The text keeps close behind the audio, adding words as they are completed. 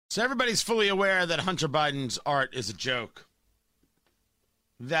So everybody's fully aware that Hunter Biden's art is a joke.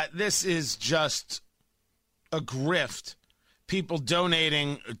 That this is just a grift. People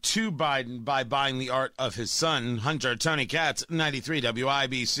donating to Biden by buying the art of his son, Hunter. Tony Katz, 93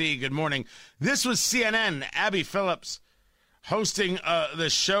 WIBC. Good morning. This was CNN. Abby Phillips hosting the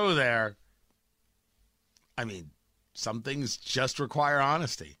show there. I mean, some things just require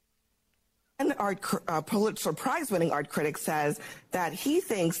honesty. An Pulitzer Prize-winning art critic says that he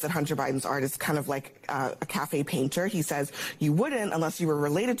thinks that Hunter Biden's art is kind of like a cafe painter. He says you wouldn't, unless you were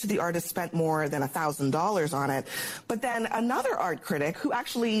related to the artist, spent more than $1,000 on it. But then another art critic who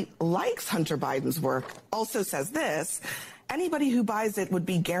actually likes Hunter Biden's work also says this: anybody who buys it would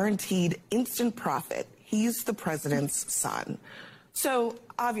be guaranteed instant profit. He's the president's son. So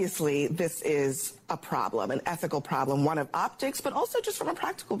obviously this is a problem, an ethical problem, one of optics, but also just from a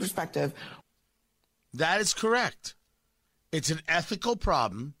practical perspective. That is correct. It's an ethical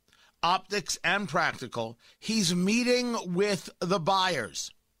problem, optics and practical. He's meeting with the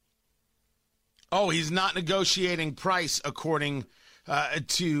buyers. Oh, he's not negotiating price, according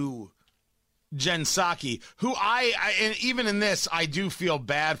to Jen Psaki, who and even in this, I do feel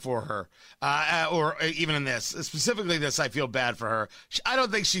bad for her. Or even in this, specifically this, I feel bad for her. I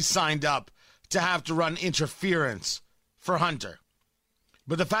don't think she's signed up to have to run interference for Hunter.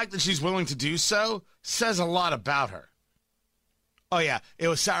 But the fact that she's willing to do so says a lot about her. Oh, yeah, it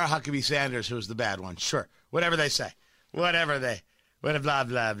was Sarah Huckabee Sanders who was the bad one. Sure, whatever they say. Blah, blah, blah,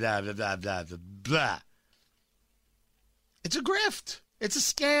 blah, blah, blah, blah, blah. It's a grift. It's a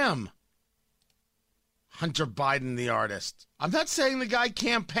scam. Hunter Biden, the artist. I'm not saying the guy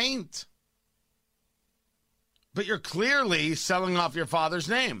can't paint. But you're clearly selling off your father's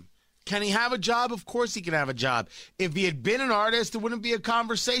name. Can he have a job? Of course he can have a job. If he had been an artist, it wouldn't be a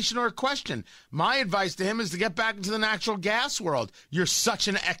conversation or a question. My advice to him is to get back into the natural gas world. You're such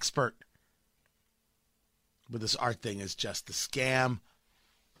an expert. But this art thing is just the scam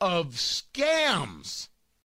of scams.